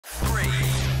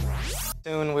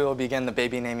Soon we will begin the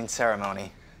baby naming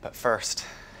ceremony, but first,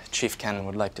 Chief Ken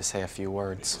would like to say a few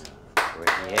words.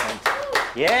 Brilliant.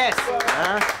 Yes!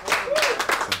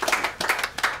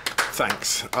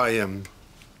 Thanks. I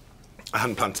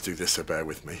hadn't planned to do this, so bear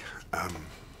with me. I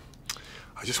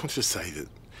just wanted to say that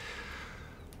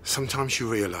sometimes you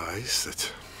realise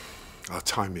that our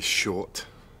time is short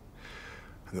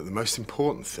and that the most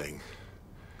important thing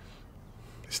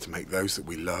is to make those that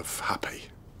we love happy.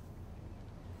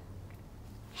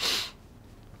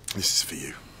 This is for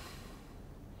you.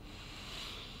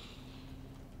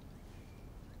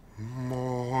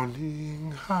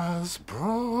 Morning has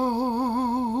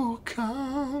broken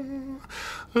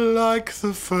like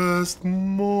the first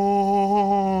morning.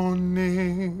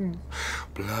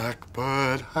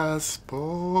 Blackbird has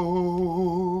spoken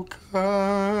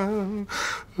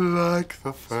like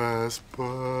the first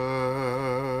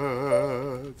bird.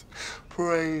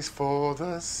 Praise for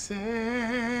the singing,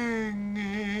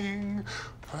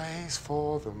 praise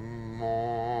for the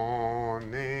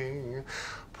morning,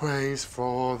 praise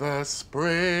for the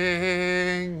springing,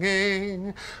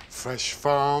 fresh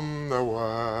from the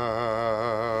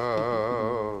world.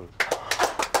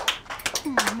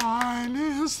 Mine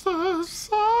is the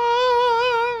sunlight,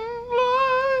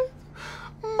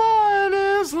 mine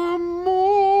is the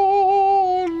morning,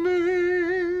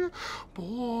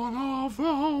 born of the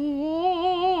one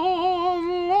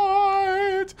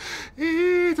light,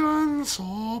 Eden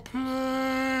saw play.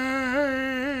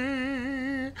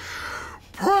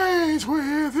 Praise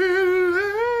with elation,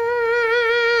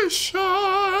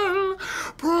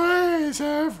 praise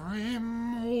every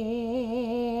morning,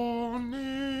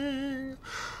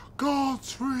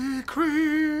 God's recreation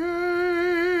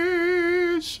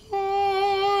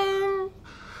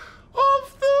of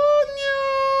the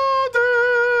new day.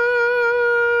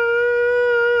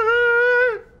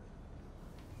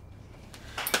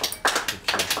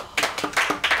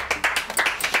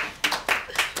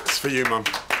 It's for you, Mum.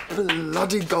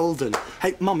 Bloody golden.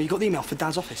 Hey, Mum, you got the email for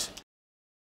Dad's office?